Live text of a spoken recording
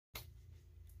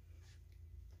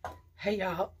Hey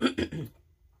y'all.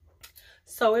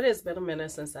 So it has been a minute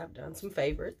since I've done some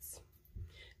favorites.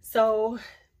 So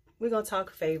we're gonna talk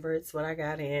favorites, what I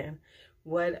got in,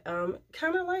 what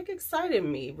kind of like excited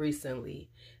me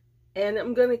recently. And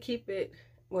I'm gonna keep it,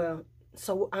 well,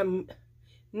 so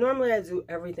normally I do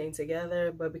everything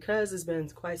together, but because it's been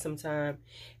quite some time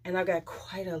and I got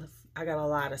a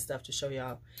lot of stuff to show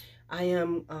y'all, I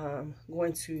am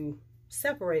going to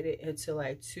separate it into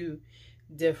like two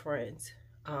different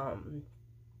I'm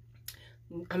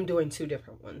doing two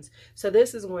different ones. So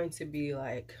this is going to be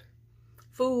like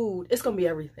food. It's going to be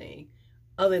everything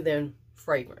other than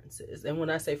fragrances. And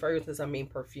when I say fragrances, I mean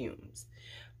perfumes.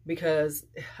 Because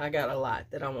I got a lot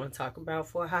that I want to talk about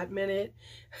for a hot minute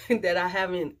that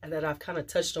I've kind of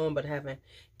touched on, but haven't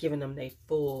given them their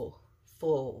full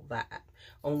vibe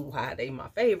on why they my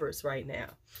favorites right now.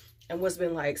 And what's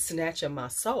been like snatching my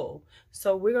soul.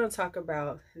 So we're going to talk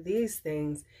about these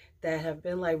things that have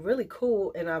been like really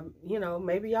cool, and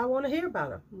maybe y'all want to hear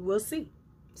about them. We'll see.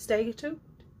 Stay tuned.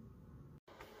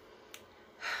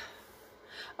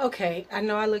 Okay, I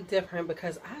know I look different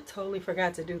because I totally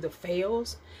forgot to do the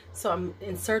fails. So I'm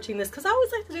inserting this because I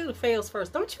always like to do the fails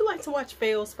first. Don't you like to watch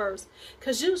fails first?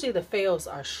 Because usually the fails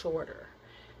are shorter.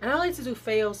 And I like to do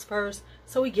fails first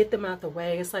so we get them out the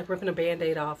way. It's like ripping a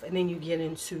band-aid off and then you get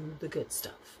into the good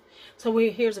stuff. So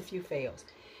here's a few fails.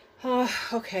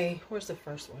 Okay, where's the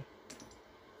first one?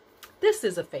 This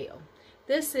is a fail.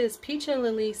 This is Peach and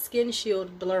Lily Skin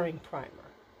Shield Blurring Primer.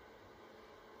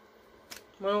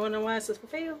 Wanna know why this is a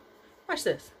fail? Watch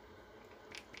this.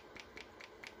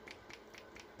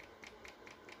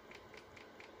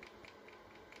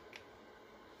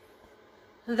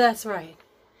 That's right.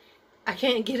 I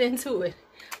can't get into it.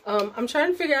 I'm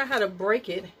trying to figure out how to break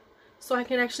it so I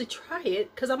can actually try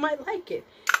it because I might like it.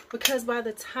 Because by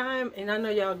the time, and I know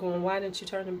y'all going, why didn't you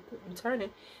turn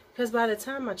it? Because by the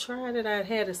time I tried it, I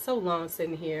had it so long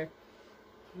sitting here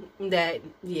that,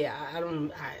 yeah,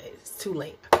 it's too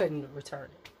late. I couldn't return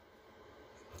it.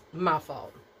 My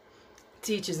fault.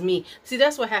 Teaches me. See,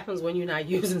 that's what happens when you're not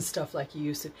using stuff like you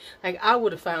used to. Like, I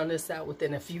would have found this out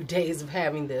within a few days of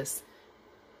having this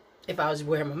if I was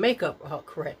wearing my makeup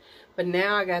correct. But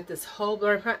now I got this whole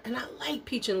blurring primer, and I like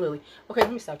Peach and Lily. Okay,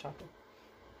 let me stop talking.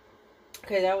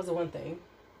 Okay, that was the one thing.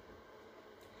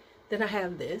 Then I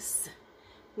have this,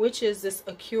 which is this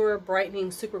Acura Brightening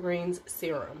Super Greens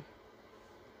Serum.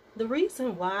 The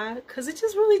reason why, because it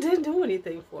just really didn't do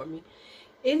anything for me.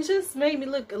 It just made me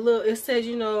look a little, it says,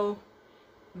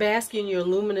 bask in your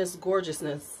luminous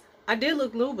gorgeousness. I did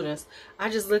look luminous. I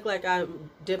just looked like I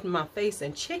dipped my face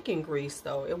in chicken grease,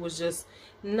 though. It was just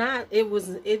not,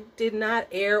 it did not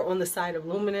err on the side of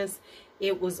luminous.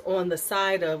 It was on the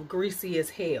side of greasy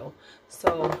as hell.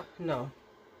 So, no.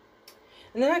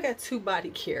 And then I got two body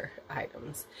care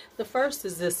items. The first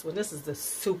is this one. This is the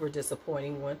super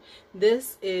disappointing one.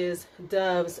 This is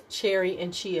Dove's Cherry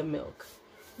and Chia Milk.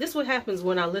 This is what happens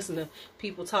when I listen to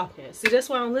people talking. See, that's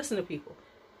why I don't listen to people.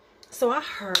 So I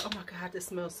heard, oh my God, this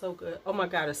smells so good. Oh my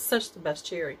God, it's such the best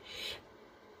cherry.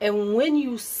 And when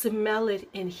you smell it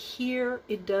in here,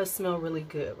 it does smell really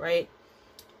good, right?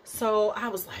 So I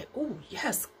was like, oh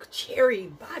yes, cherry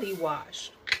body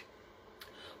wash.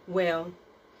 Well,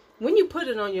 when you put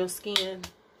it on your skin,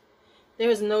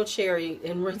 there's no cherry,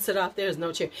 and rinse it off, there's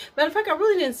no cherry. Matter of fact, I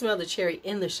really didn't smell the cherry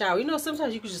in the shower.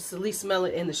 Sometimes you could just at least smell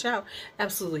it in the shower.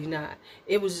 Absolutely not.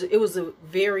 It was a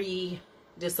very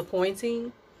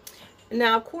disappointing.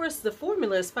 Now, of course, the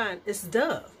formula is fine. It's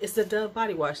Dove. It's the Dove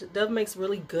body wash. Dove makes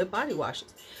really good body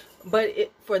washes. But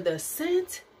for the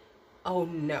scent, oh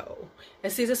no.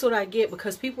 And see, this is what I get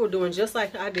because people are doing just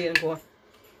like I did and going,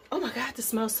 oh my God, this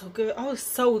smells so good. Oh, it's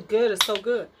so good. It's so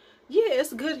good. Yeah,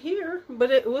 it's good here,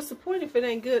 but what's the point if it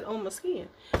ain't good on my skin?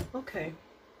 Okay.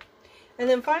 And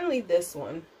then finally this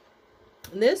one.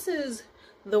 This is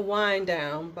the Wind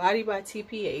Down Body by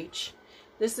TPH.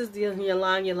 This is the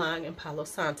Ylang Ylang and Palo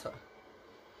Santo.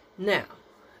 Now,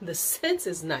 the scent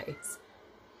is nice.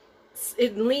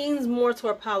 It leans more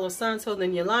toward Palo Santo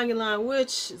than Ylang Ylang,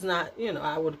 which is not,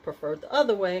 I would have preferred the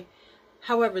other way.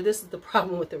 However, this is the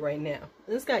problem with it right now.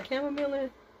 This got chamomile in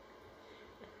it.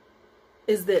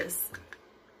 Is this.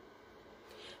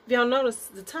 If y'all notice,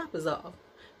 the top is off.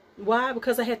 Why?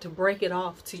 Because I had to break it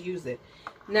off to use it.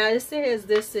 Now, it says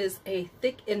this is a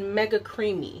thick and mega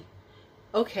creamy.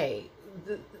 Okay,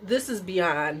 this is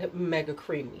beyond mega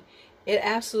creamy. It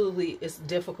absolutely is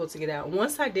difficult to get out.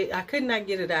 Once I could not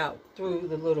get it out through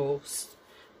the little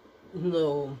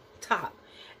top.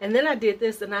 And then I did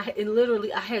this, and I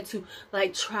had to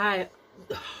like try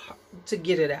to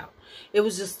get it out. It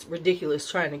was just ridiculous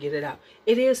trying to get it out.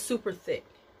 It is super thick,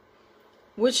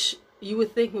 which you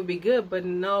would think would be good, but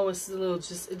no, it's a little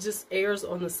it just airs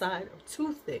on the side of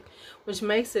too thick, which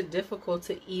makes it difficult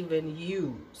to even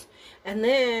use. And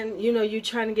then, you know, you're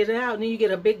trying to get it out, and then you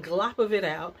get a big glop of it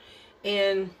out.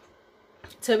 And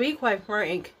to be quite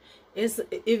frank, is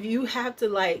if you have to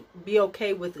like be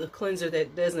okay with a cleanser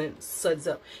that doesn't suds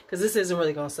up, because this isn't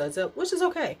really gonna suds up, which is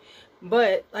okay.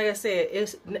 But like I said,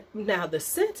 it's now the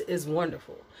scent is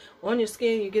wonderful on your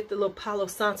skin. You get the little Palo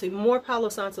Santo, more Palo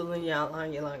Santo than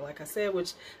ylang ylang, like I said,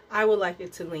 which I would like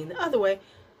it to lean the other way,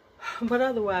 but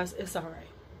otherwise it's all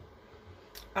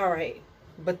right.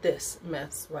 But this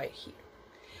mess right here.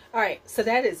 All right, so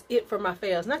that is it for my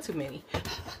fails. Not too many.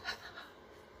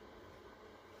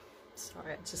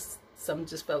 Sorry, something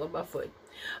just fell on my foot.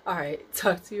 All right,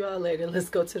 talk to you all later. Let's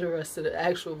go to the rest of the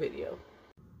actual video.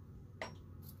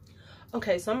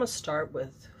 Okay, so I'm gonna start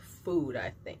with food,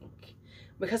 I think,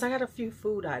 because I got a few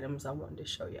food items I wanted to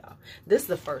show y'all. This is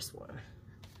the first one,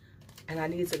 and I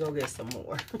need to go get some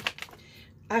more.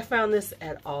 I found this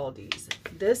at Aldi's.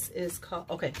 This is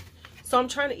called, okay, so I'm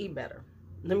trying to eat better.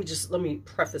 Let me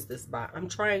preface this by, I'm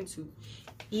trying to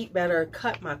eat better,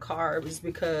 cut my carbs,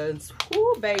 because,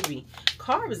 whoo, baby,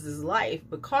 carbs is life,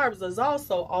 but carbs is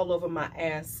also all over my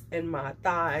ass and my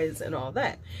thighs and all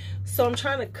that. So I'm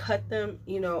trying to cut them,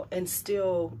 you know, and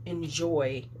still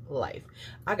enjoy life.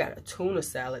 I got a tuna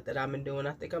salad that I've been doing.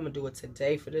 I think I'm gonna do it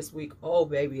today for this week. Oh,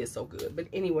 baby, it's so good. But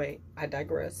anyway, I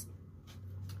digress.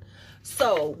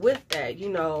 So with that, you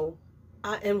know,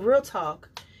 in real talk,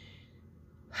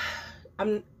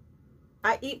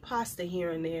 I eat pasta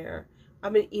here and there.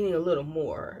 I've been eating a little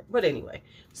more, but anyway.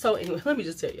 So anyway, let me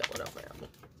just tell y'all what I found.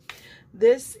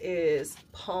 This is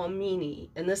palmini,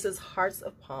 and this is Hearts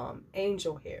of Palm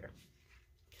angel hair.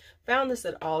 Found this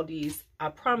at Aldi's. I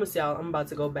promise y'all, I'm about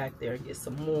to go back there and get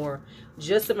some more,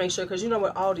 just to make sure, because you know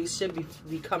what, Aldi's should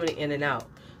be coming in and out.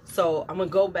 So I'm gonna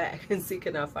go back and see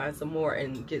can I find some more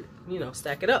and get, you know,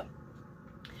 stack it up.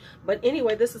 But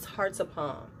anyway, this is Hearts of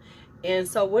Palm, and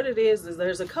so what it is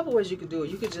there's a couple ways you could do it.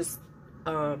 You could just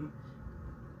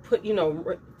put it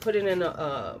in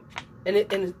a and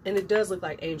it does look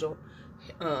like angel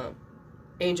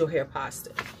hair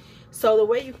pasta. So the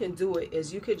way you can do it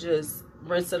is you could just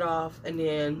rinse it off and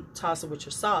then toss it with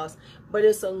your sauce, but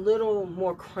it's a little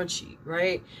more crunchy,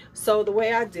 right? So the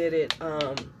way I did it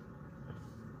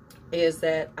is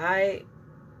that I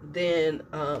then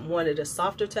wanted a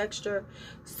softer texture,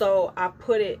 so I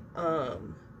put it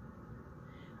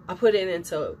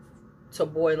into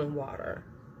boiling water,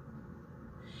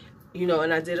 you know,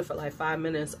 and I did it for like 5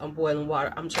 minutes on boiling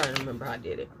water. I'm trying to remember how I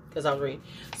did it because I'm reading.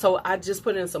 So I just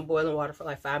put in some boiling water for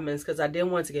like 5 minutes because I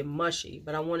didn't want it to get mushy,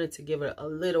 but I wanted to give it a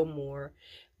little more,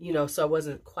 you know, so it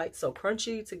wasn't quite so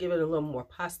crunchy, to give it a little more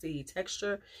pasta-y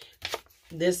texture.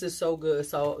 This is so good.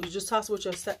 So you just toss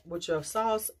it with your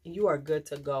sauce, you are good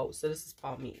to go. So this is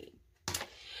palmini.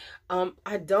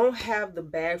 I don't have the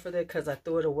bag for that because I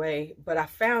threw it away, but I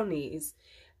found these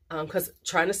because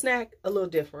trying to snack a little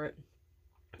different.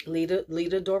 Leave the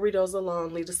Doritos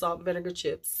alone. Leave the salt and vinegar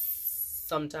chips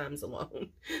sometimes alone.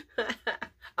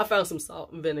 I found some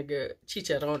salt and vinegar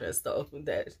chicharrones though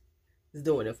that is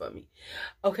doing it for me.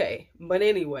 Okay, but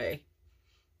anyway,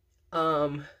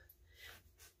 so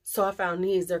I found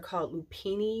these. They're called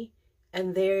lupini,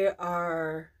 and they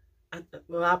are,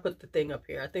 well, I'll put the thing up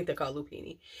here. I think they're called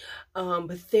lupini.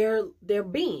 But they're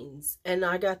beans, and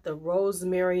I got the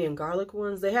rosemary and garlic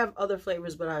ones. They have other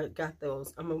flavors, but I got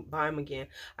those. I'm gonna buy them again.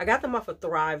 I got them off of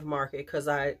Thrive Market because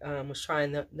I was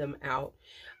trying them out,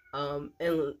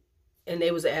 and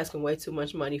they was asking way too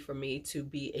much money for me to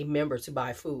be a member to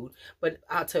buy food. But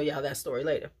I'll tell y'all that story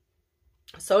later.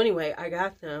 So anyway, I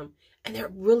got them, and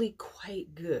they're really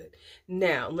quite good.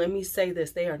 Now, let me say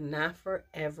this. They are not for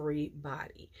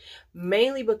everybody.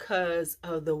 Mainly because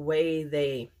of the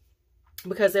way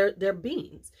because they're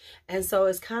beans. And so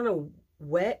it's kind of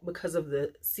wet because of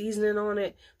the seasoning on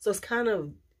it. So it's kind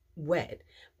of wet,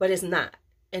 but it's not.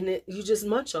 And you just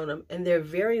munch on them, and they're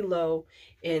very low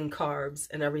in carbs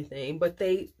and everything. But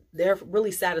they're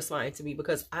really satisfying to me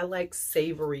because I like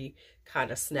savory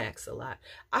kind of snacks a lot.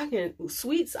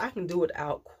 Sweets, I can do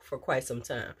without for quite some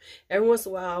time. Every once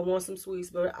in a while I want some sweets,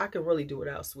 but I can really do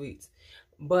without sweets.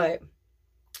 But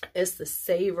it's the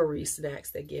savory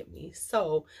snacks that get me.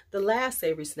 So the last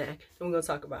savory snack that we're going to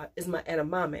talk about is my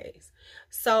edamames.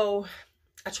 So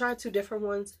I tried 2 different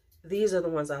ones. These are the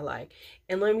ones I like.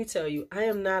 And let me tell you, I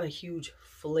am not a huge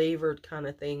flavored kind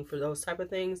of thing for those type of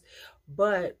things,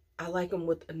 but I like them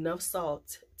with enough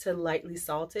salt to lightly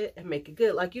salt it and make it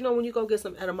good. Like, you know, when you go get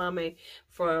some edamame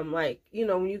from, like, you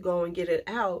know, when you go and get it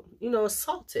out, you know, it's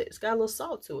salted. It's got a little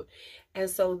salt to it. And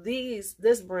so this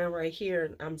brand right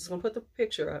here, I'm just going to put the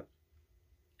picture up.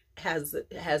 has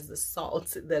the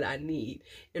salt that I need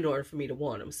in order for me to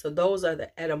want them. So those are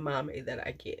the edamame that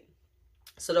I get.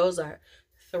 So those are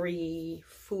 3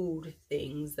 food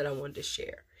things that I wanted to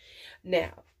share.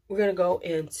 Now, we're going to go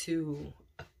into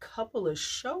a couple of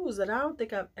shows that I don't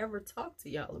think I've ever talked to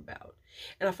y'all about.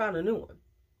 And I found a new one.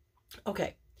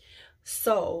 Okay.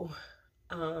 So,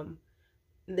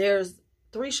 there's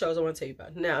 3 shows I want to tell you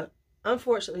about. Now,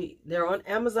 unfortunately, they're on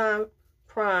Amazon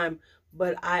Prime,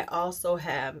 but I also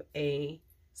have a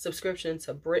subscription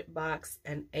to BritBox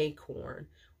and Acorn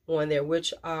on there,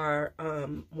 which are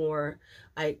more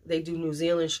like they do New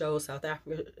Zealand shows, South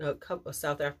Africa, a couple of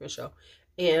South African show,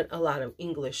 and a lot of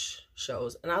English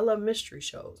shows. And I love mystery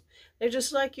shows. They're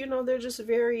just like, you know, they're just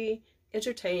very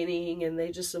entertaining and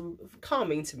they just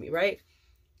calming to me, right?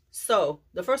 So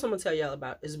the first one I'm gonna tell y'all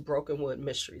about is Brokenwood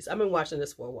Mysteries. I've been watching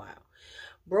this for a while.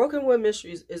 Brokenwood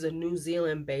Mysteries is a New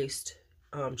Zealand based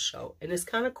show, and it's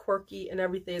kind of quirky and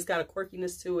everything. It's got a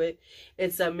quirkiness to it.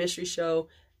 It's a mystery show.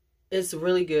 It's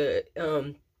really good.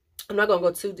 I'm not gonna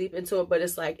go too deep into it, but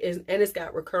it's like, and it's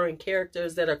got recurring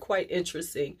characters that are quite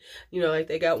interesting. You know, like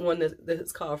they got one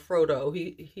that's called Frodo.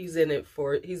 He's been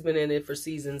in it for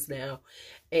seasons now,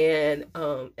 and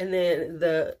then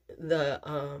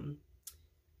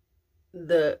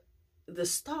the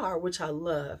star, which I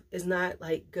love, is not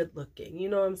like good looking. You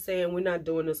know what I'm saying? We're not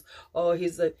doing this, oh,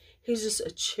 he's just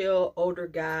a chill older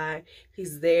guy.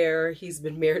 He's there. He's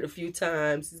been married a few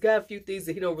times. He's got a few things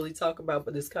that he don't really talk about,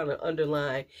 but it's kind of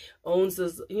underlying. Owns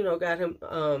this, you know, got him,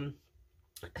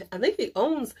 I think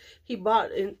he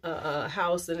bought a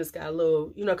house, and it's got a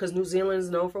little, you know, because New Zealand is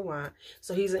known for wine.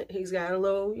 So he's got a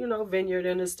little, you know, vineyard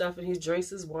and his stuff, and he drinks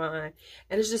his wine.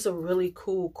 And it's just a really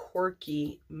cool,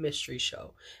 quirky mystery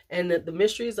show. And the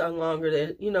mysteries are longer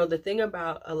than, you know, the thing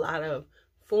about a lot of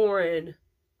foreign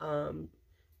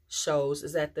shows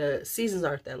is that the seasons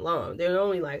aren't that long. They're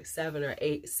only like 6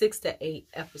 to 8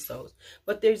 episodes,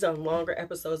 but these are longer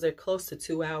episodes. They're close to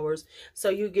 2 hours, so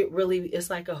you get really, it's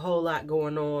like a whole lot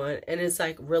going on, and it's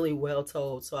like really well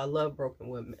told. So I love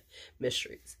Brokenwood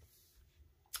Mysteries.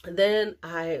 Then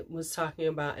I was talking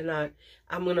about, and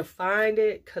I'm gonna find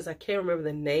it because I can't remember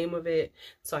the name of it,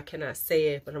 so I cannot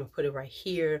say it, but I'm gonna put it right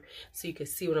here so you can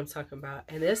see what I'm talking about.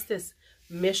 And it's this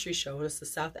mystery show, and it's a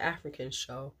South African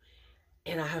show.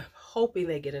 And I'm hoping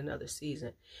they get another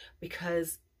season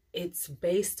because it's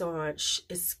based on,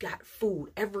 it's got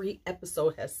food. Every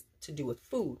episode has to do with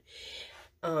food.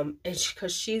 And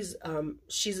because she's a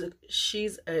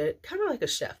kind of like a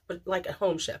chef, but like a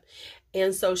home chef.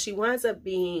 And so she winds up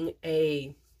being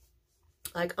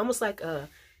almost like a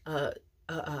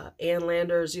Ann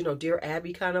Landers, you know, Dear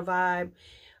Abby kind of vibe.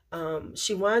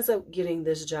 She winds up getting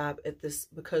this job at this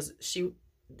because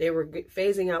they were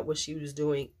phasing out what she was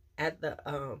doing at the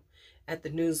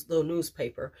little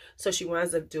newspaper. So she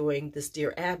winds up doing this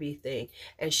Dear Abby thing,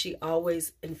 and she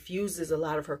always infuses a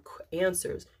lot of her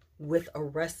answers with a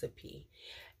recipe.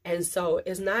 And so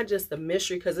it's not just a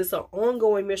mystery, because it's an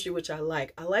ongoing mystery, which I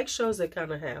like. I like shows that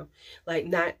kind of have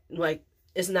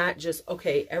it's not just,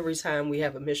 okay, every time we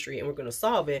have a mystery and we're going to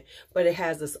solve it, but it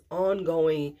has this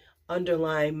ongoing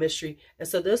underlying mystery. And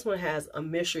so this one has a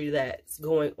mystery that's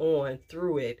going on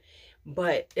through it,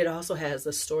 but it also has a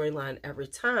storyline every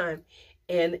time.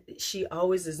 And she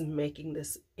always is making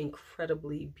this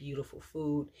incredibly beautiful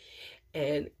food.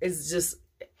 And it's just,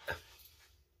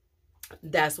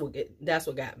 that's what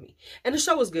got me. And the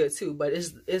show was good too, but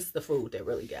it's the food that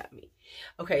really got me.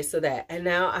 Okay, so that. And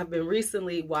now I've been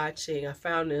recently watching, I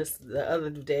found this the other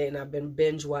day, and I've been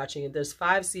binge watching it. There's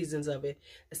 5 seasons of it.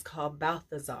 It's called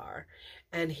Balthazar.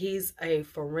 And he's a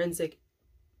forensic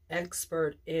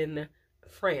expert in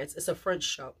France. It's a French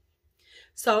show.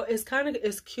 So it's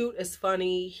cute, it's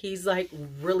funny. He's like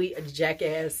really a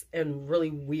jackass and really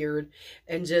weird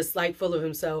and just like full of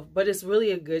himself, but it's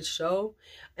really a good show,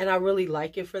 and I really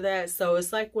like it for that. So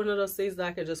it's like one of those things that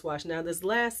I could just watch. Now this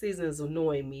last season is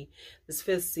annoying me. This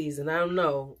 5th season, I don't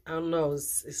know,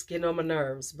 it's getting on my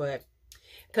nerves, but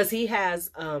because he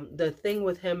has the thing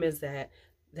with him is that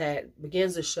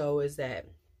begins the show is that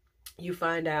you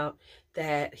find out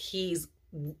that he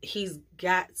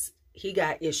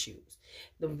got issues.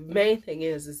 The main thing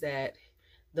is that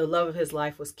the love of his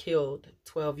life was killed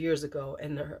 12 years ago,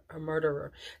 and her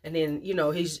murderer, and then, you know,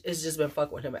 it's just been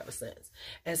fucking with him ever since.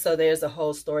 And so there's a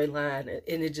whole storyline,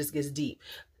 and it just gets deep.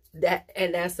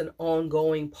 That's an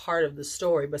ongoing part of the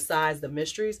story. Besides the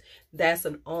mysteries, that's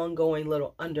an ongoing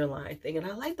little underlying thing. And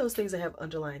I like those things that have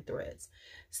underlying threads.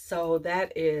 So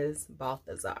that is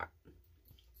Balthazar.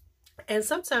 And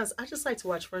sometimes I just like to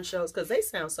watch French shows because they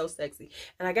sound so sexy.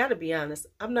 And I got to be honest,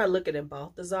 I'm not looking at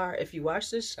Balthazar. If you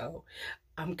watch this show,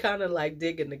 I'm kind of like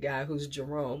digging the guy who's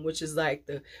Jerome, which is like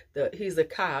he's a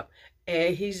cop,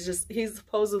 and he's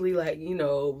supposedly like, you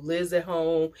know, lives at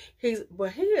home.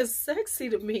 But he is sexy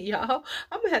to me, y'all.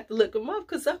 I'm gonna have to look him up,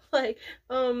 because I'm like,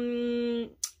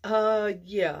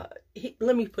 yeah.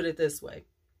 Let me put it this way.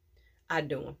 I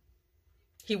do him.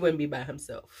 He wouldn't be by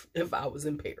himself if I was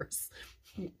in Paris.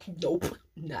 Nope,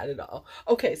 not at all.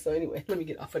 Okay, so anyway, let me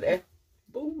get off of that.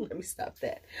 Boom, let me stop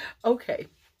that. Okay,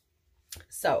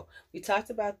 so we talked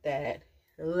about that.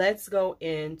 Let's go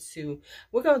into,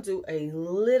 we're going to do a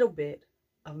little bit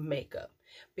of makeup,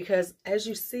 because as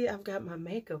you see, I've got my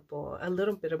makeup on, a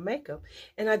little bit of makeup.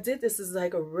 And I did this as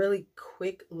like a really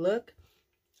quick look.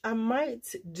 I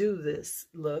might do this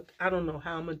look. I don't know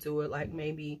how I'm going to do it, like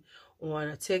maybe on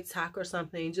a TikTok or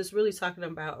something. Just really talking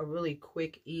about a really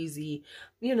quick, easy,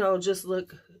 you know, just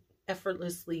look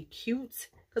effortlessly cute.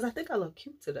 Because I think I look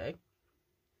cute today.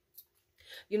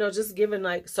 You know, just giving,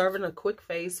 like, serving a quick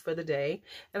face for the day.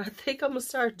 And I think I'm going to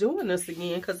start doing this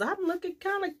again, because I'm looking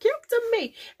kind of cute to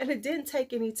me. And it didn't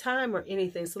take any time or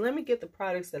anything. So let me get the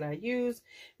products that I use.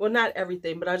 Well, not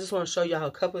everything, but I just want to show y'all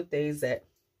a couple of things that,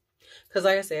 because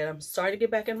like I said, I'm starting to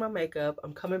get back in my makeup.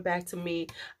 I'm coming back to me.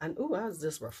 And, ooh, I was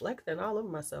just reflecting all over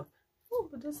myself. Oh,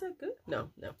 but is that good? No.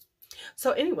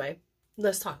 So anyway,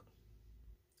 let's talk.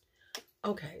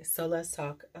 Okay, so let's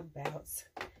talk about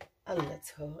a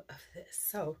little of this.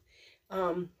 So,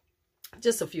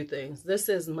 just a few things. This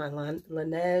is my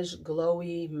Laneige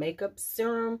Glowy Makeup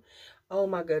Serum. Oh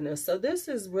my goodness. So this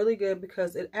is really good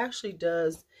because it actually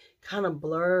does kind of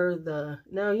blur the,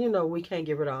 now, you know, we can't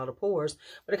get rid of all the pores,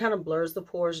 but it kind of blurs the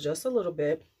pores just a little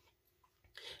bit.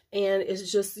 And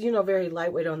it's just, you know, very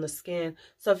lightweight on the skin.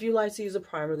 So if you like to use a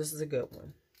primer, this is a good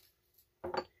one.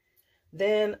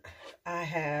 Then I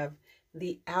have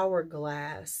the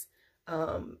Hourglass.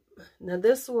 Now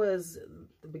this was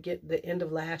the end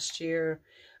of last year.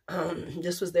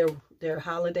 This was their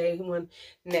holiday one.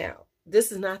 Now,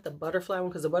 this is not the butterfly one,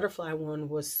 because the butterfly one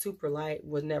was super light,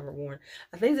 was never worn.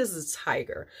 I think this is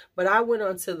Tiger, but I went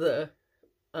onto the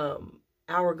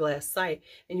Hourglass site,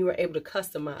 and you were able to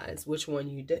customize which one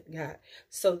you got.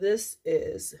 So this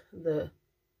is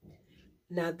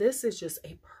now this is just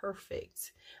a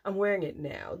perfect, I'm wearing it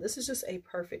now. This is just a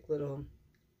perfect little,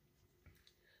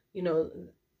 you know,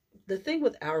 the thing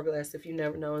with Hourglass, if you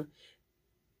never know,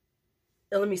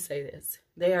 let me say this,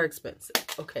 they are expensive.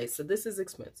 Okay, so this is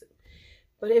expensive.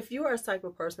 But if you are a type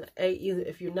of person, either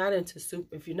if you're not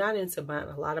into buying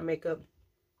a lot of makeup,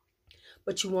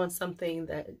 but you want something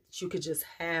that you could just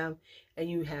have, and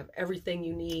you have everything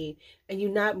you need, and you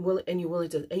want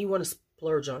to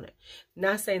splurge on it.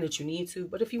 Not saying that you need to,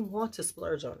 but if you want to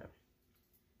splurge on it,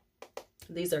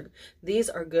 these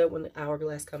are good when the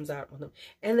Hourglass comes out on them.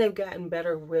 And they've gotten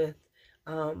better with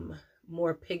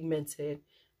more pigmented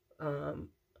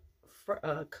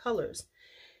colors.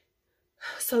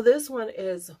 So this one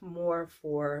is more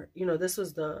for, you know, this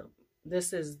is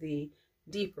the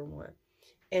deeper one.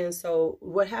 And so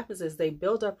what happens is they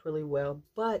build up really well,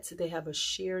 but they have a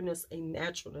sheerness, a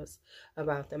naturalness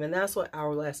about them. And that's what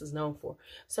Hourglass is known for.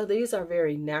 So these are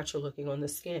very natural looking on the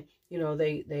skin. You know,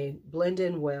 they blend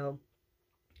in well,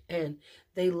 and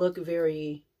they look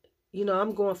very, you know,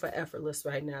 I'm going for effortless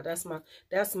right now.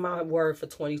 That's my word for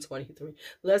 2023.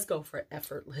 Let's go for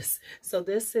effortless. So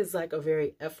this is like a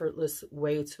very effortless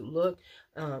way to look.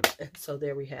 And so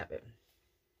there we have it.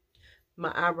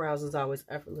 My eyebrows is always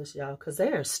effortless, y'all, because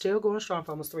they are still going strong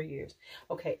for almost 3 years.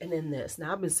 Okay, and then this.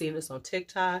 Now, I've been seeing this on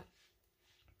TikTok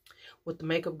with the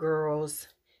makeup girls,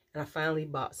 and I finally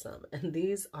bought some. And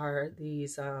these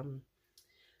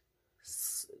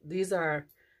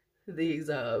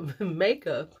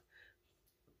makeup.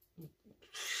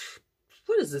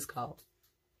 What is this called?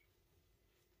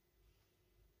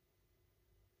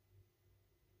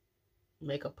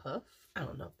 Makeup puff? I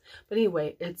don't know. But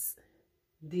anyway,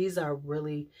 these are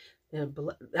really,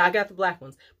 I got the black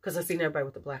ones because I've seen everybody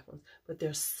with the black ones, but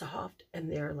they're soft,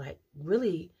 and they're like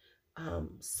really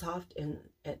soft and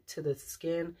to the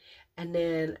skin. And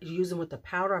then using with the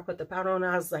powder, I put the powder on,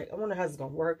 I was like, I wonder how it's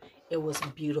gonna work. It was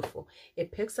beautiful.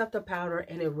 It picks up the powder,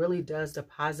 and it really does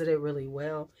deposit it really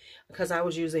well, because I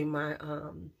was using my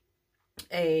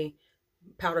a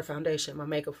powder foundation, my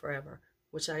Makeup Forever,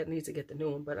 which I need to get the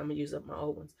new one, but I'm going to use up my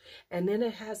old ones. And then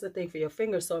it has the thing for your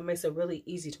fingers, so it makes it really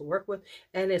easy to work with.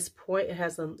 And it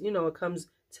has a, you know, it comes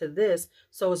to this,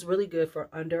 so it's really good for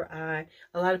under eye.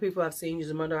 A lot of people I've seen use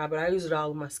them under eye, but I use it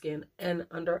all on my skin and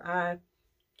under eye.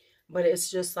 But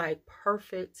it's just like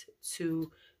perfect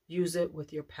to use it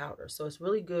with your powder. So it's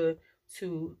really good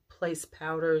to place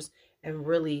powders and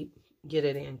really get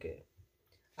it in good.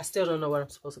 I still don't know what I'm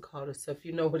supposed to call this. So if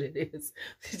you know what it is,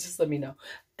 just let me know.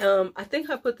 I think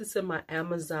I put this in my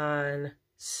Amazon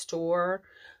store.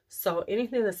 So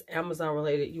anything that's Amazon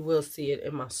related, you will see it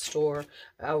in my store.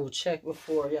 I will check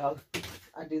before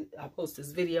I post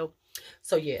this video.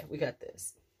 So yeah, we got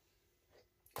this.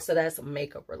 So that's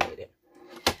makeup related.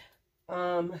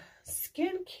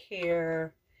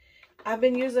 Skincare. I've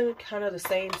been using kind of the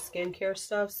same skincare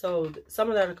stuff. So some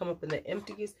of that will come up in the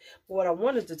empties. But what I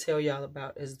wanted to tell y'all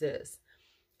about is this.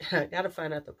 I got to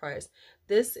find out the price.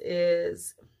 This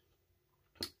is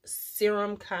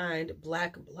Serum Kind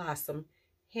Black Blossom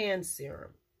Hand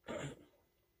Serum.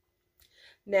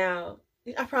 Now,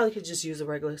 I probably could just use a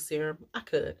regular serum. I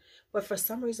could. But for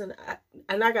some reason,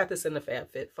 I got this in the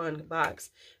FabFitFun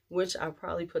box, which I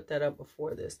probably put that up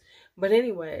before this. But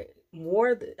anyway,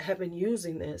 more have been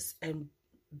using this, and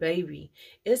baby,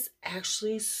 it's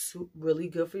actually really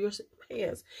good for your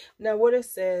hands. Now, what it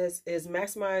says is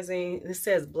maximizing, it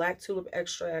says black tulip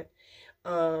extract,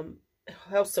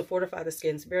 helps to fortify the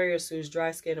skin's barrier, soothes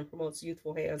dry skin, and promotes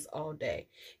youthful hands all day.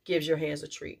 Gives your hands a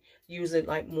treat. Use it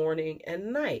like morning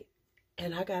and night.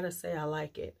 And I gotta say, I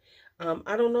like it.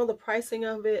 I don't know the pricing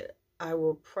of it. I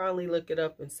will probably look it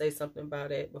up and say something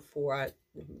about it before I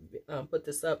put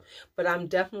this up. But I'm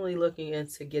definitely looking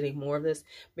into getting more of this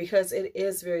because it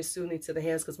is very soothing to the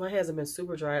hands, because my hands have been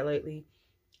super dry lately.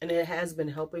 And it has been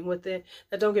helping with it.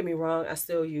 Now, don't get me wrong. I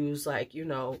still use, like, you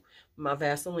know, my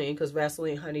Vaseline, because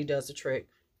Vaseline honey does the trick.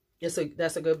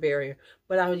 That's a good barrier.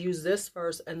 But I would use this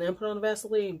first and then put on the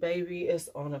Vaseline. Baby, it's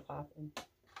on and popping.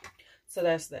 So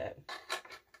that's that.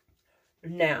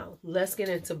 Now, let's get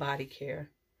into body care.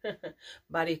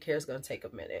 Body care is going to take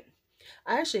a minute.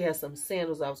 I actually had some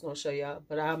sandals I was going to show y'all,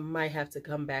 but I might have to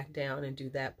come back down and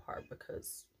do that part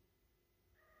because...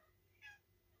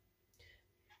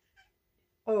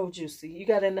 Oh, Juicy, you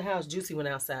got in the house. Juicy went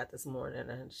outside this morning,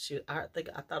 and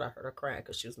I thought I heard her crying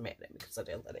because she was mad at me because I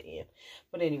didn't let her in.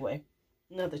 But anyway,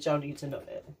 not that y'all need to know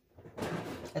that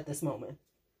at this moment.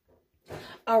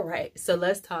 All right, so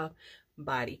let's talk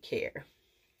body care.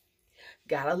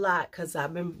 Got a lot because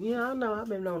I've been, I've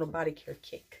been on a body care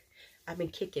kick. I've been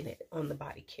kicking it on the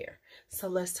body care. So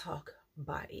let's talk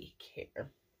body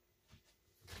care.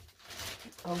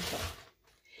 Okay.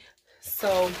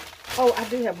 So, oh, I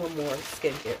do have one more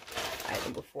skincare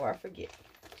item before I forget.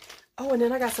 Oh, and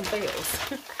then I got some fails.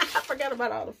 I forgot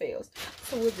about all the fails.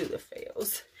 So we'll do the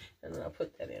fails. And then I'll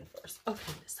put that in first.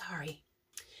 Okay, sorry.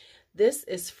 This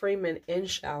is Freeman In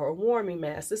Shower Warming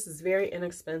Mask. This is very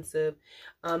inexpensive.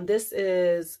 This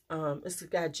is, it's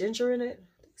got ginger in it.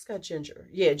 I think it's got ginger.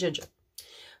 Yeah, ginger.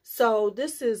 So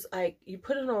this is like, you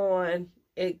put it on,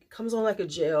 it comes on like a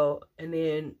gel, and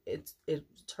then it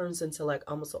turns into like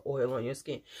almost an oil on your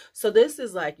skin. So this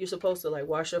is like, you're supposed to like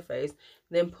wash your face,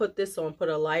 then put this on, put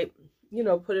a light,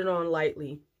 put it on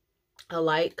lightly, a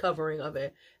light covering of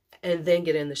it, and then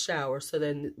get in the shower. So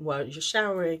then while you're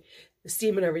showering, the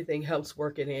steam and everything helps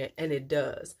work it in, and it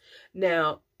does.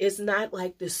 Now, it's not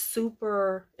like this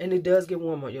super, and it does get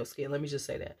warm on your skin, let me just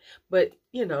say that. But,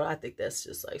 I think that's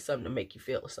just like something to make you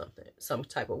feel something, some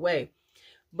type of way.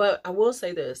 But I will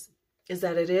say this, is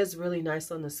that it is really nice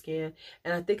on the skin.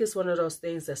 And I think it's one of those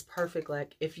things that's perfect.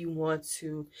 Like if you want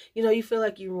to, you feel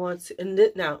like you want to, and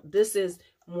now this is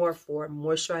more for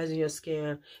moisturizing your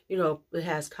skin. It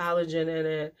has collagen in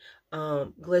it,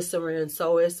 glycerin.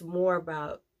 So it's more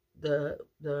about the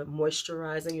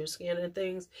moisturizing your skin and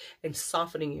things and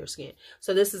softening your skin.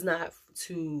 So this is not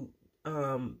to,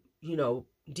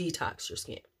 detox your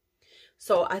skin.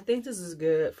 So I think this is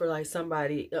good for like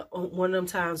somebody, one of them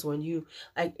times when you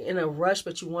like in a rush,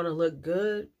 but you want to look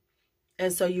good.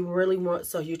 And so you really want,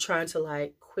 so you're trying to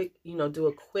like quick, do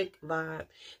a quick vibe.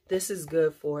 This is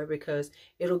good for it because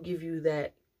it'll give you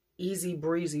that easy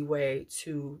breezy way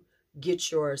to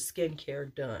get your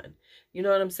skincare done. You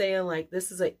know what I'm saying? Like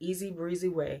this is an easy breezy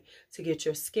way to get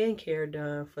your skincare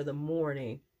done for the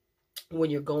morning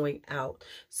when you're going out.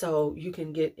 So you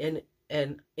can get in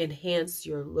and enhance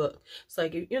your look. It's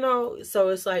like, so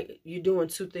it's like you're doing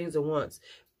two things at once.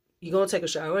 You're going to take a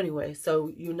shower anyway. So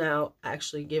you now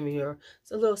actually giving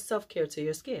it's a little self-care to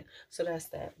your skin. So that's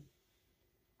that.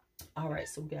 All right.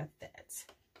 So we got that.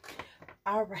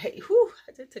 All right. Whew,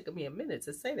 it took me a minute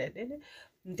to say that, didn't it?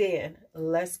 Then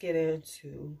let's get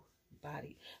into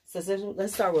body. So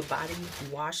let's start with body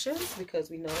washes because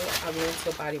we know I'm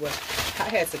into body wash. I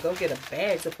had to go get a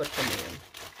bag to put them in.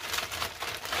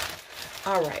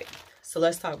 All right, so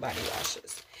let's talk body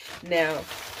washes. Now,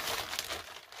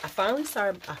 I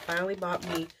finally bought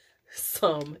me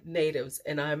some natives,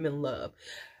 and I'm in love.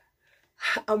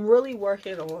 I'm really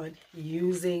working on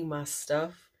using my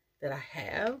stuff that I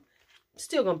have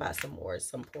Still gonna buy some more at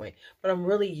some point, but I'm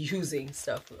really using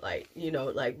stuff like, you know,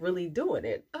 like really doing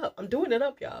it up. I'm doing it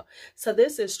up, y'all. So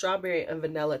this is strawberry and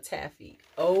vanilla taffy.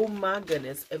 Oh my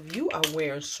goodness. If you are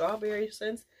wearing strawberry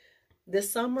scents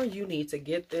this summer, you need to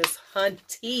get this,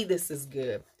 hunty. This is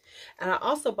good. And I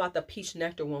also bought the peach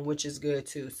nectar one, which is good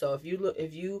too. So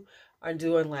if you are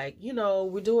doing like, you know,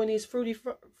 we're doing these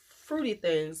fruity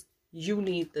things, you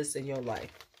need this in your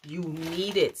life. You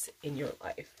need it in your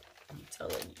life. I'm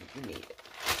telling you, you need it.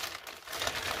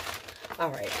 All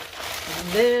right.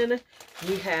 Then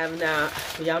we have now,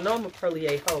 y'all know I'm a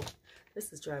Perlier hoe.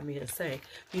 This is driving me insane.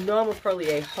 You know I'm a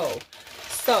Perlier hoe.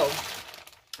 So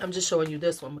I'm just showing you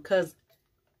this one because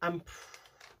I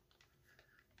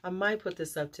might put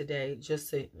this up today just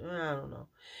to, I don't know.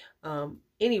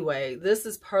 Anyway, this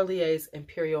is Perlier's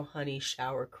Imperial Honey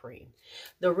Shower Cream.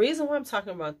 The reason why I'm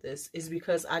talking about this is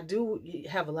because I do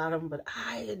have a lot of them, but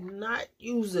I did not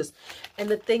use this. And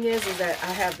the thing is that I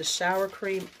have the shower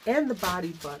cream and the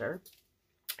body butter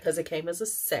because it came as a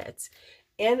set.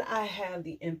 And I have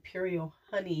the Imperial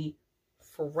Honey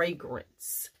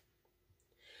fragrance.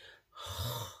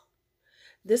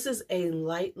 This is a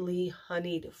lightly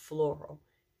honeyed floral.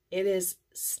 It is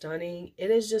stunning.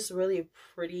 It is just really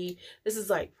pretty. This is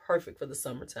like perfect for the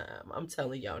summertime. I'm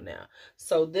telling y'all now.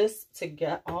 So this to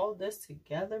get all this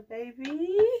together, baby,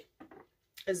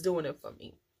 is doing it for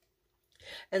me.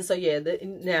 And so yeah,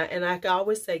 now, and I can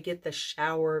always say get the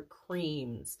shower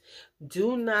creams.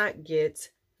 Do not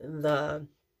get the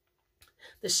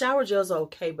shower gels are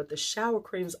okay, but the shower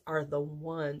creams are the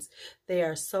ones. They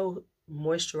are so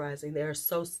moisturizing. They are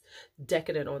so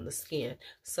decadent on the skin.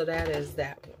 So that is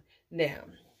that one. Now,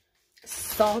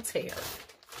 Saltaire.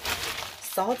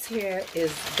 Saltaire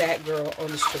is that girl on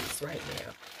the streets right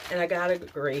now. And I gotta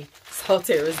agree,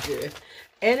 Saltaire is good.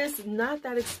 And it's not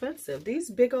that expensive. These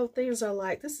big old things are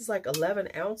like, this is like 11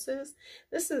 ounces.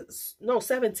 This is, no,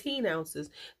 17 ounces.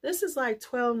 This is like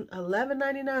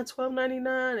 $11.99,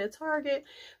 $12.99 at Target.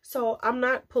 So I'm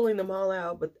not pulling them all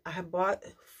out, but I bought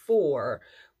 4.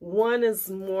 One is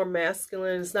more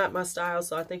masculine. It's not my style,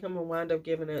 so I think I'm going to wind up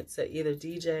giving it to either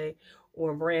DJ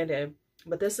or Brandon.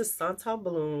 But this is Santal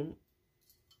Bloom.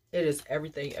 It is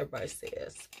everything everybody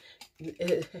says.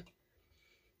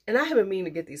 And I haven't mean to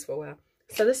get these for a while.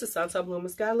 So this is Santal Bloom.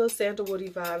 It's got a little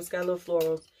sandalwoody vibe. It's got a little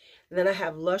florals. And then I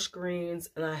have Lush Greens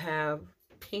and I have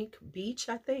Pink Beach,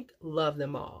 I think. Love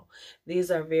them all. These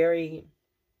are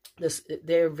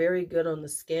they're very good on the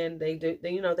skin. They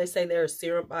say they're a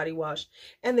serum body wash,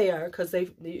 and they are, because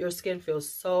your skin feels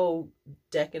so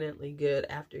decadently good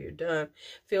after you're done.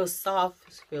 Feels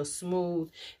soft, feels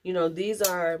smooth. You know, these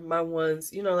are my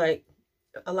ones. You know, like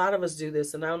a lot of us do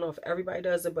this, and I don't know if everybody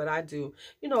does it, but I do.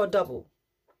 You know, a double.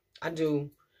 I do,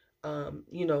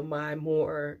 you know, my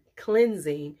more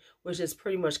cleansing, which is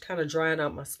pretty much kind of drying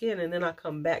out my skin. And then I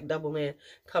come back,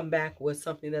 come back with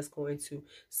something that's going to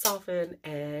soften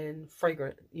and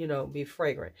fragrant, you know, be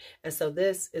fragrant. And so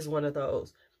this is one of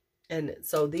those. And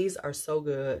so these are so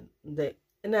good.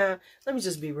 Now, let me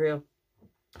just be real.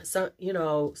 So, you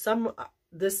know,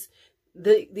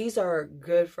 these are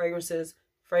good fragrances,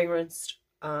 fragranced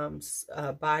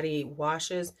body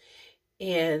washes.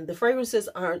 And the fragrances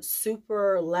aren't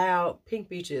super loud. Pink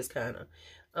Beach is kind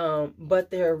of.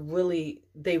 But they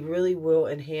really will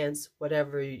enhance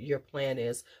whatever your plan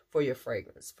is for your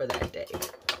fragrance for that day.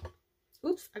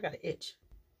 Oops, I got an itch.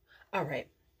 All right.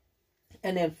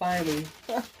 And then finally,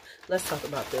 let's talk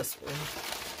about this one.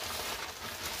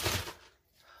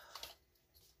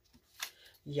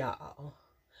 Y'all.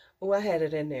 Oh, I had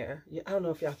it in there. I don't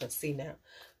know if y'all can see now.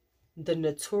 The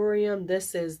Naturium.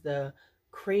 This is the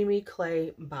Creamy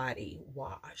Clay Body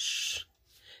Wash.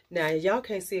 Now, y'all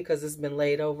can't see it because it's been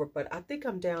laid over, but I think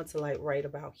I'm down to like right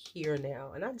about here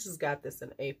now. And I just got this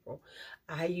in April.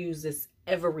 I use this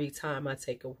every time I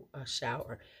take a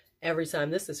shower. Every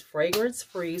time. This is fragrance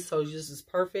free, so this is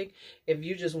perfect if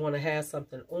you just want to have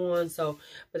something on. So,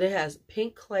 but it has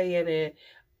pink clay in it.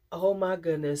 Oh my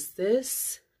goodness.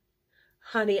 This,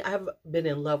 honey, I've been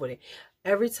in love with it.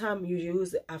 Every time you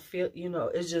use it, I feel, you know,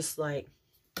 it's just like,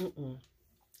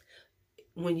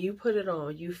 when you put it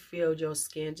on, you feel your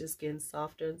skin just getting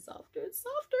softer and softer and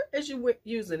softer as you're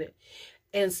using it.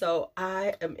 And so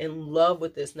I am in love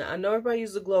with this. Now, I know everybody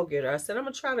uses a glow getter. I said I'm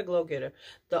going to try the glow getter.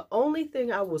 The only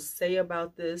thing I will say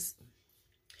about this,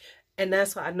 and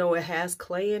that's why I know it has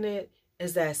clay in it,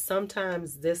 is that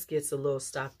sometimes this gets a little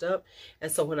stopped up.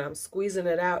 And so when I'm squeezing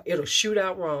it out, it'll shoot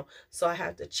out wrong. So I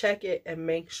have to check it and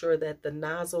make sure that the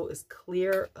nozzle is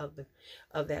clear of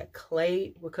that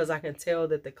clay, because I can tell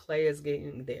that the clay is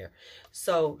getting there.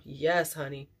 So yes,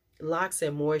 honey, locks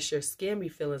and moisture. Skin be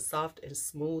feeling soft and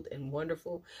smooth and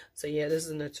wonderful. So yeah, this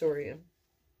is Naturium.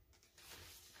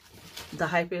 The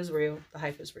hype is real. The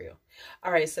hype is real.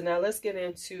 All right, so now let's get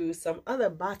into some other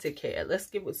body care. Let's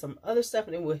get with some other stuff,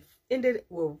 and then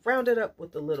we'll round it up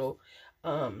with the little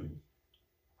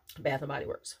Bath and Body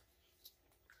Works.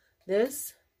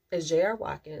 This is J.R.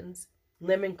 Watkins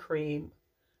Lemon Cream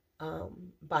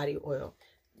Body Oil.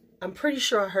 I'm pretty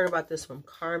sure I heard about this from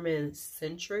Carmen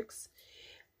Centrix.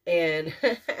 And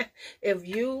if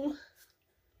you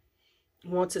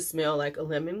want to smell like a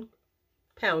lemon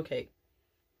pound cake,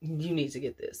 you need to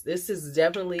get this. This is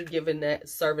definitely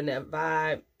serving that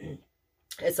vibe.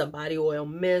 It's a body oil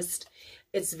mist.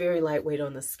 It's very lightweight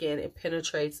on the skin. It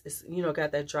penetrates. It's, you know,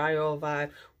 got that dry oil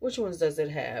vibe. Which ones does it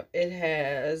have? It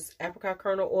has apricot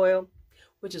kernel oil,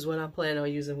 which is what I'm planning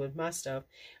on using with my stuff.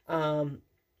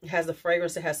 It has the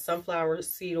fragrance. It has sunflower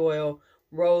seed oil,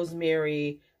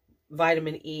 rosemary,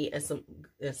 vitamin E, and some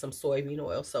soybean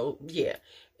oil. So yeah,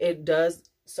 it does.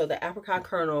 So the apricot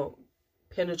kernel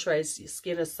penetrates, your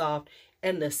skin is soft,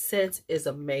 and the scent is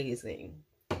amazing.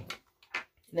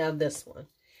 Now this one.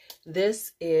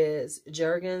 This is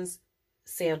Jergens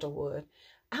Sandalwood.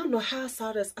 I don't know how I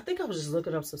saw this. I think I was just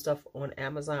looking up some stuff on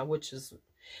Amazon, which is,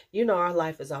 you know, our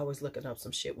life is always looking up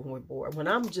some shit when we're bored. When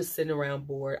I'm just sitting around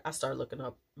bored, I start looking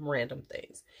up random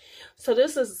things. So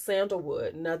this is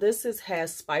sandalwood. Now this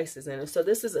has spices in it. So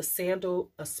this is a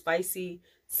spicy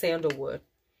sandalwood.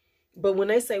 But when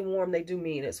they say warm, they do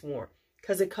mean it's warm.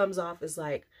 Because it comes off as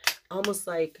like, almost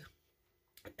like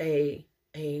a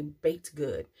baked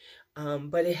good.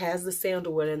 But it has the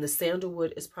sandalwood, and the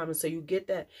sandalwood is promised. So you get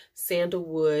that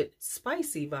sandalwood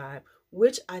spicy vibe,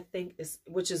 which I think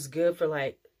is good for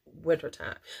like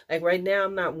wintertime. Like right now,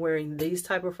 I'm not wearing these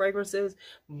type of fragrances,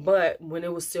 but when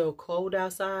it was still cold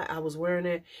outside, I was wearing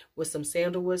it with some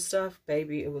sandalwood stuff.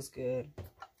 Baby, it was good.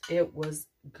 It was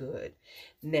good.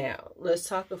 Now, let's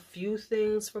talk a few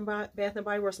things from Bath and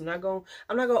Body Works. I'm not going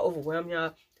to overwhelm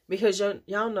y'all, because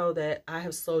y'all know that I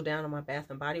have slowed down on my Bath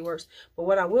and Body Works. But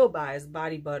what I will buy is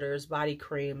body butters, body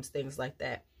creams, things like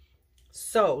that.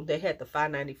 So they had the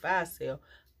 $5.95 sale.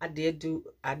 I did do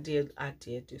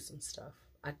some stuff.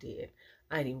 I did.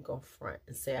 I ain't even gonna front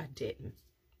and say I didn't.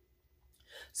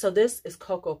 So this is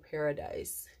Cocoa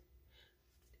Paradise.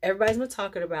 Everybody's been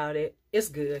talking about it. It's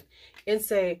good.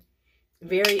 It's a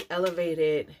very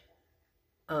elevated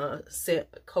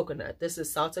coconut. This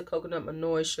is salted coconut,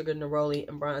 manoi, sugar, neroli,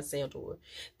 and bronze sandalwood.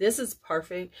 This is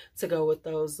perfect to go with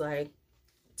those like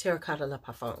terracotta la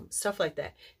parfum, stuff like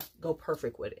that. Go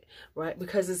perfect with it, right?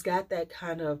 Because it's got that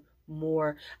kind of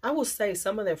more, I will say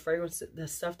some of their fragrances, the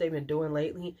stuff they've been doing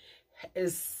lately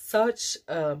is such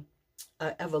a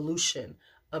evolution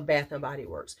of Bath and Body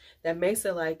Works that makes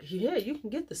it like, yeah, you can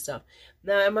get this stuff.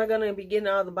 Now, am I going to be getting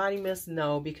all the body mist?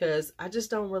 No, because I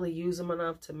just don't really use them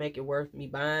enough to make it worth me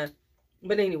buying.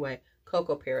 But anyway,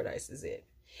 Cocoa Paradise is it.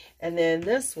 And then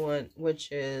this one, which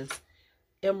is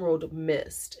Emerald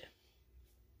Mist.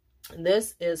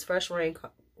 This is Fresh Rain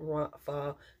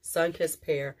Fall, Sun-Kissed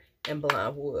Pear, and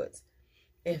Blind Woods.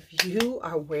 If you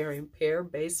are wearing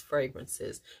pear-based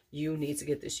fragrances, you need to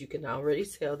get this. You can already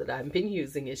tell that I've been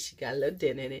using it. She got a little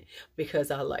dent in it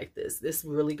because I like this. This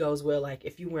really goes well. Like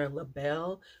if you wear La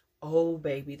Belle, oh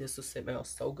baby, this will smell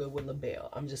so good with La Belle.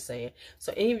 I'm just saying.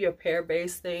 So any of your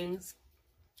pear-based things,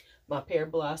 my pear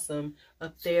blossom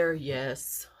up there,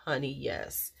 yes. Honey,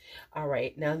 yes. All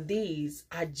right. Now these,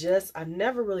 I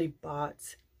never really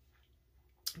bought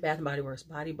Bath and Body Works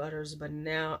body butters, but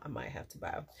now I might have to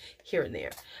buy them here and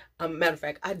there. Matter of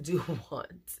fact, I do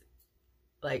want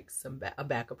like a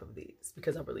backup of these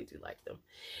because I really do like them.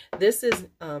 This is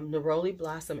Neroli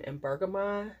Blossom and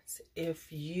Bergamot. If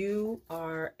you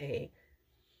are a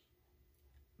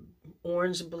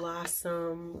orange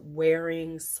blossom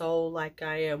wearing soul like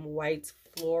I am, white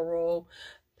floral,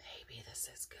 baby, this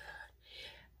is good.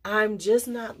 I'm just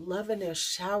not loving their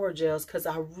shower gels because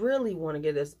I really want to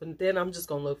get this. But then I'm just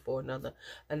going to look for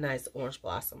a nice orange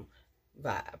blossom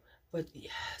vibe. But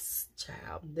yes,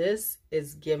 child, this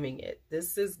is giving it.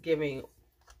 This is giving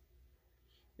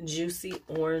juicy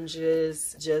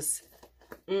oranges. Just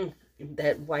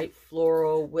that white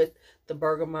floral with the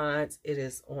bergamots. It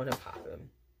is on and popping.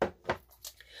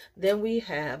 Then we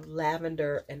have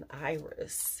lavender and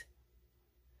iris.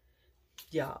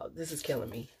 Y'all, this is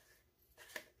killing me.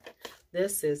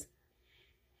 This is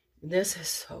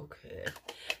so good.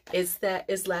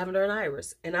 It's lavender and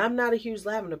iris. And I'm not a huge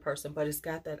lavender person, but it's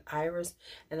got that iris.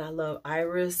 And I love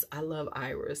iris. I love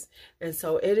iris. And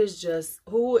so it is just,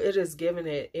 who it is giving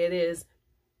it. It is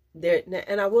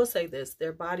And I will say this,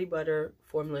 their body butter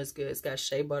formula is good. It's got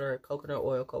shea butter, coconut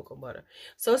oil, cocoa butter.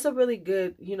 So it's a really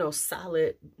good, you know,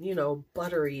 solid, you know,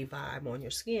 buttery vibe on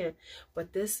your skin.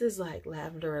 But this is like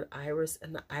lavender and iris,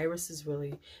 and the iris is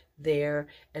really there.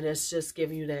 And it's just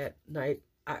giving you that nice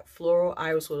floral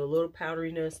iris with a little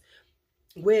powderiness,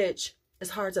 which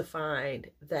is hard to find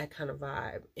that kind of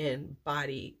vibe in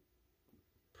body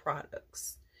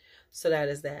products. So that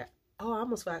is that. Oh, I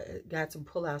almost got to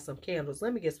pull out some candles.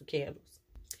 Let me get some candles.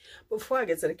 Before I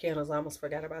get to the candles, I almost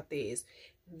forgot about these.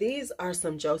 These are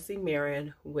some Josie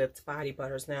Maran whipped body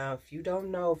butters. Now, if you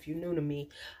don't know, if you're new to me,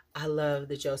 I love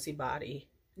the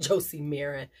Josie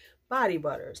Maran body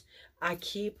butters. I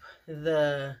keep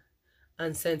the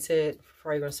unscented,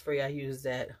 fragrance-free. I use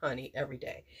that honey every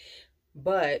day.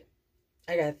 But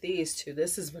I got these two.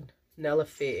 This is Vanilla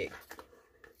Fig.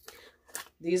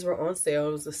 These were on sale.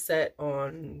 It was a set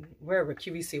on wherever,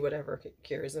 QVC, whatever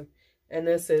carries them. And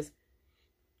this is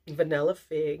Vanilla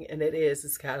Fig, and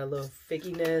it's got a little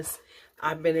figginess.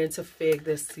 I've been into fig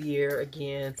this year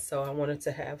again, so I wanted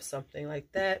to have something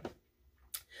like that.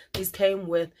 These came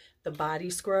with the body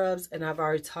scrubs, and I've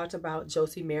already talked about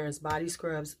Josie Maran's body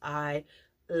scrubs. I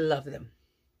love them.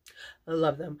 I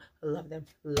love them. I love them.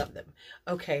 Love them.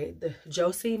 Okay, the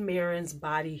Josie Maran's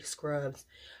body scrubs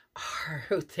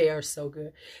they are so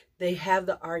good. They have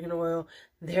the argan oil.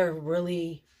 They're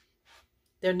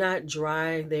not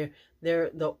dry. The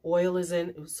oil is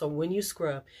in. So when you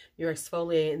scrub, you're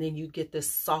exfoliating, and then you get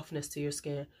this softness to your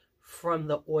skin from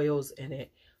the oils in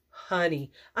it.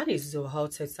 Honey, I need to do a whole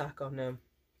TikTok on them.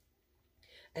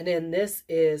 And then this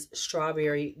is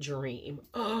Strawberry Dream.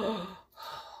 Oh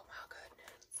my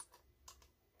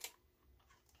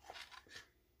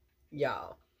goodness.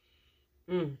 Y'all.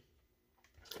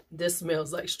 This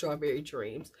smells like strawberry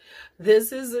dreams.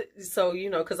 This is, so, you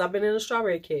know, because I've been in a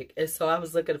strawberry kick. And so I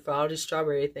was looking for all these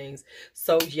strawberry things.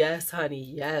 So, yes, honey,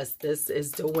 yes, this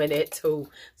is doing it too.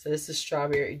 So, this is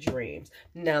Strawberry Dreams.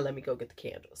 Now, let me go get the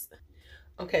candles.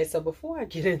 Okay, so before I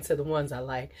get into the ones I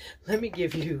like, let me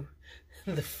give you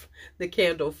the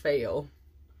candle fail.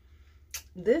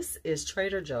 This is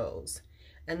Trader Joe's.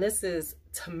 And this is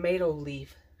tomato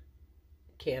leaf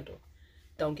candle.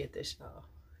 Don't get this, y'all.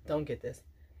 Don't get this.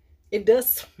 It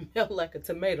does smell like a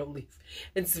tomato leaf.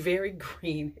 It's very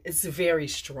green. It's very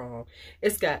strong.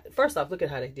 It's got, first off, look at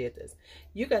how they did this.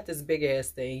 You got this big ass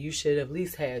thing. You should have at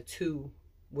least had 2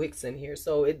 wicks in here.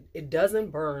 So it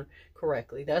doesn't burn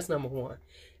correctly. That's number 1.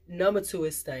 Number 2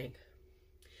 is stank.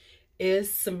 It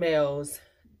smells,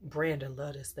 Brandon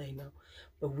loved this thing though,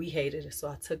 but we hated it. So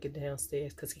I took it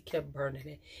downstairs because he kept burning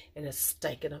it and it's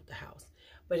stinking up the house.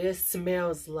 But it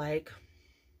smells like,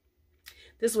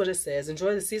 this is what it says.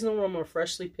 Enjoy the seasonal aroma of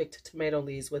freshly picked tomato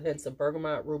leaves with hints of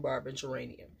bergamot, rhubarb, and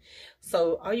geranium.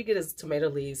 So all you get is tomato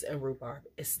leaves and rhubarb.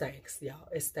 It stinks, y'all.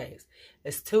 It stinks.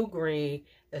 It's too green.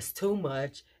 It's too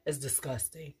much. It's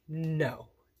disgusting. No,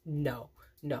 no,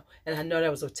 no. And I know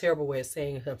that was a terrible way of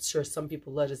saying it. I'm sure some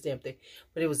people love this damn thing.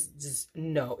 But it was just,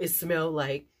 no. It smelled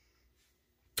like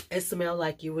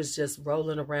you was just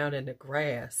rolling around in the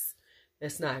grass.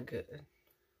 It's not good.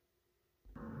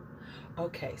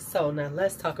 Okay, so now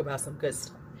let's talk about some good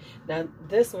stuff. Now,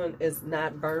 this one is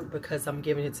not burnt because I'm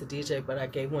giving it to DJ, but I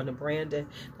gave one to Brandon.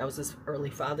 That was his early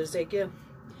Father's Day gift.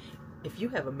 If you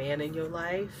have a man in your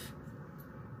life,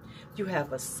 if you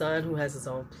have a son who has his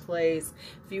own place,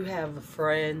 if you have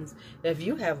friends, if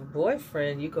you have a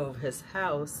boyfriend, you go over his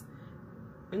house.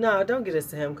 No, don't get this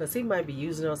to him because he might be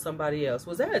using it on somebody else.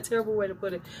 Was that a terrible way to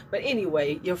put it? But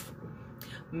anyway, your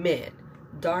men,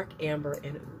 dark amber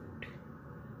and oud.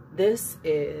 This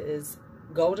is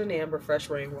golden amber, fresh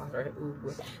rainwater, and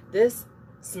oud. This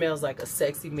smells like a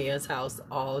sexy man's house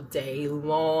all day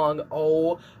long.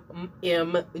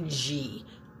 OMG.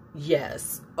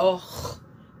 Yes. Oh,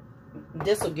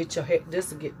 this will get your hair.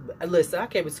 This will get. Listen, I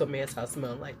came into a man's house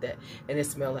smelling like that, and it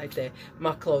smelled like that.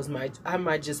 My clothes I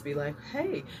might just be like,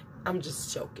 hey, I'm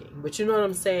just joking, but you know what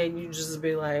I'm saying. You just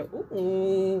be like,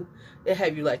 ooh, it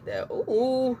have you like that.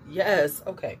 Ooh, yes,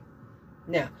 okay.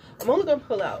 Now, I'm only going to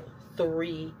pull out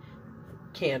 3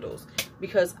 candles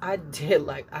because I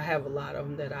have a lot of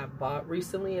them that I bought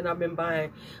recently, and I've been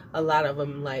buying a lot of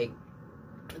them, like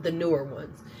the newer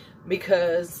ones,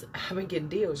 because I've been getting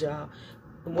deals, y'all.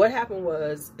 What happened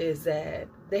is that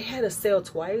they had a sale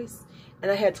twice, and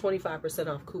I had 25%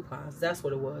 off coupons. That's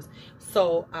what it was.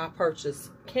 So I purchased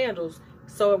candles.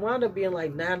 So it wound up being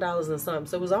like $9 and something.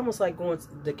 So it was almost like going to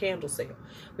the candle sale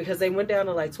because they went down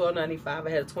to like $12.95. I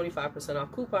had a 25%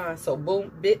 off coupon. So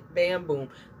boom, bit, bam, boom.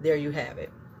 There you have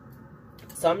it.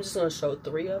 So I'm just going to show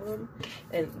 3 of them,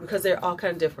 and because they're all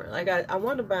kind of different. Like I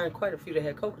wanted to buy quite a few that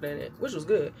had coconut in it, which was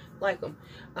good, like them.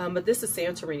 But this is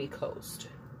Santorini Coast.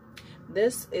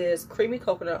 This is creamy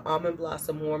coconut, almond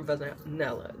blossom, warm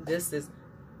vanilla. This is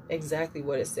exactly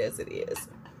what it says it is.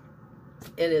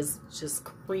 It is just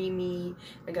creamy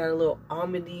and got a little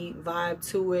almondy vibe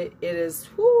to it. It is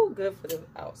good for the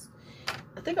house.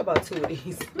 I think I bought 2 of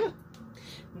these.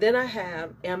 Then I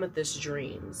have Amethyst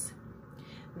Dreams.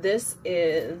 This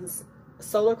is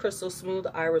Solar Crystal Smooth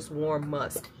Iris Warm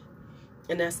Musk.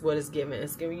 And that's what it's giving.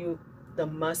 It's giving you the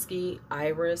musky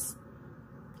iris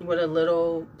with a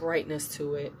little brightness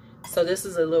to it. So this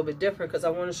is a little bit different because I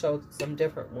want to show some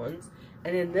different ones.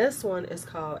 And then this one is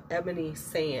called Ebony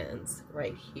Sands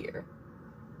right here.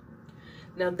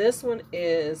 Now this one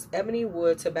is Ebony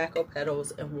Wood, Tobacco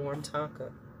Petals, and Warm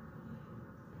Tonka.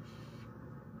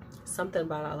 Something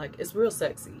about it I like. It's real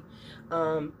sexy.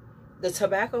 The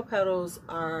tobacco petals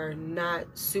are not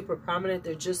super prominent.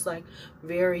 They're just like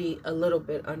a little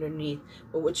bit underneath.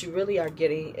 But what you really are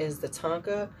getting is the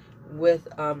tonka with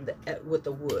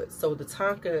the wood. So the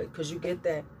tonka, because you get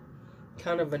that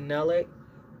kind of vanilla,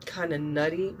 kind of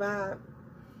nutty vibe.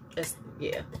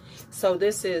 Yeah. So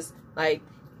this is like,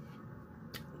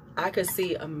 I could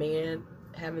see a man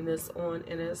having this on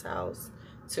in his house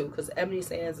too, because Ebony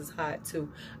Sands is hot too.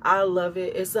 I love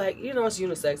it. It's like, you know, it's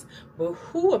unisex, but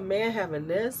who, a man having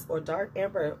this or dark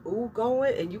amber and ooh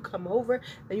going, and you come over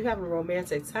and you having a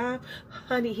romantic time,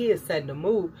 honey, he is setting the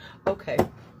mood. Okay,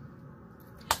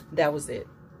 that was it.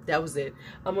 That was it.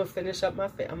 I'm gonna finish up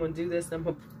I'm gonna do this. I'm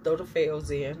gonna throw the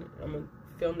fails in. I'm gonna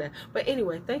film that. But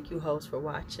anyway, thank you, host, for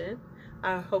watching.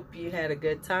 I hope you had a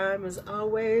good time. As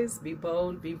always, be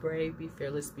bold, be brave, be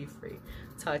fearless, be free.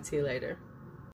 Talk to you later.